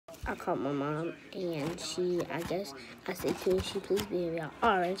I called my mom, and I said, could she please be about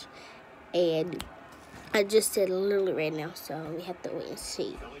orange? And I just said Lily right now, so we have to wait and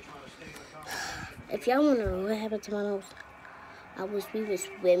see. If y'all wonder what happened to my nose, we were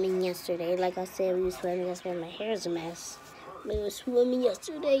swimming yesterday. Like I said, we were swimming yesterday. My hair is a mess. We were swimming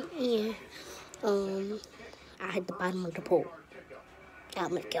yesterday, and I hit the bottom of the pool. I'm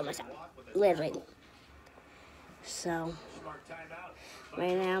gonna kill myself, literally. So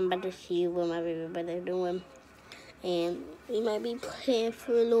right now I'm about to see what my baby brother doing, and we might be playing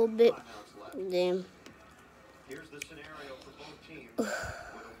for a little bit. Then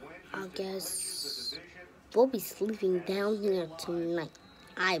I guess we'll be sleeping down here tonight.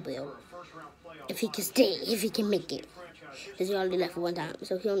 I will, if he can stay, if he can make it. Because he only left one time,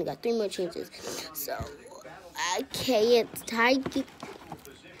 so he only got 3 more chances. So I can't take it.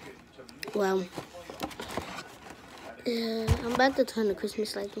 Well, I'm about to turn the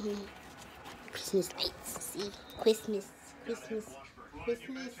Christmas lights on. Christmas lights, see? Christmas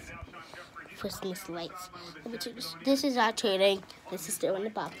lights. This is our trading. This is still in the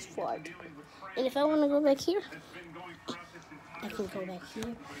box for it. And if I want to go back here, I can go back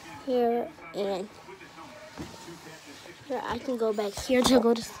here, and here I can go back here to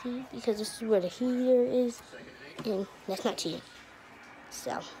go to sleep, because this is where the heater is, and that's not cheating.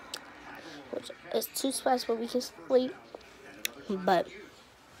 So, it's 2 spots where we can sleep, but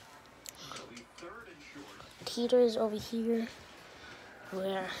the heater is over here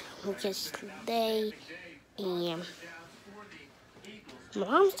where we can stay, and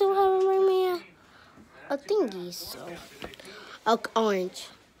Mom still haven't bring me a thingy, so orange.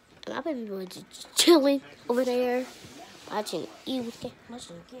 And my baby boy just chilling over there, watching you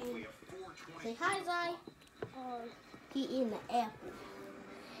watching the game. Say hi, Zai. He eating the apple,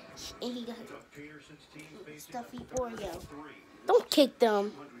 and he got stuffy Oreo. Don't kick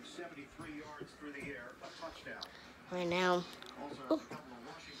them. Right now,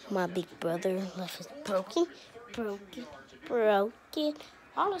 my big brother left is broken.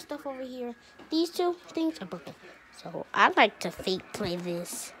 All the stuff over here, these 2 things are broken. So I like to fake play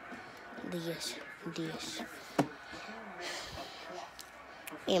this.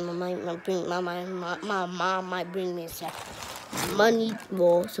 And my mom might bring me some money,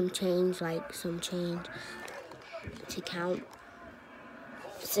 well, some change to count.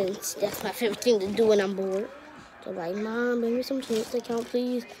 Since that's my favorite thing to do when I'm bored. So like, Mom, bring me some change to count,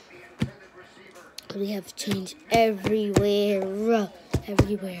 please. We have change everywhere.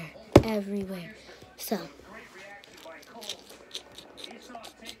 So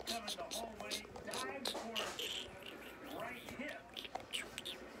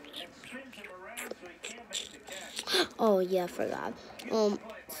oh yeah, I forgot. So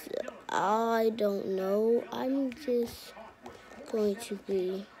I don't know. I'm just going to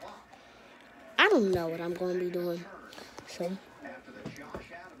be. I don't know what I'm going to be doing. So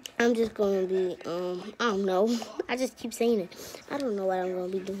I'm just going to be. I don't know. I just keep saying it. I don't know what I'm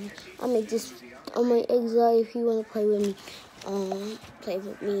going to be doing. I might exile if you want to play with me. Play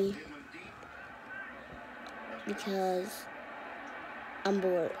with me, because I'm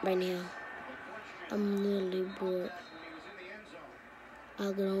bored right now. I'm really bored.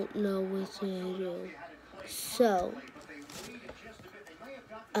 I don't know what to do. So,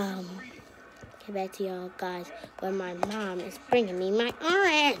 get back to y'all guys. But my mom is bringing me my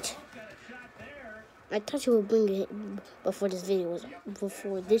orange. I thought she would bring it before this video was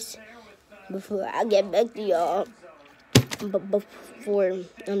before I get back to y'all. But before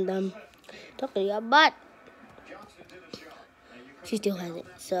I'm done talking to y'all, but she still hasn't.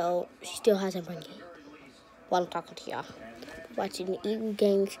 So she still hasn't bring it while I'm talking to y'all. Watching the Eagle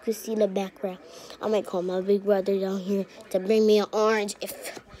games, you can see in the background. I might call my big brother down here to bring me an orange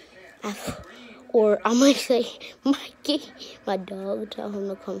or I might say, Mikey, my dog, tell him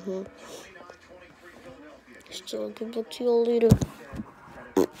to come home. Still, get to you later.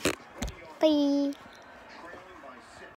 Bye.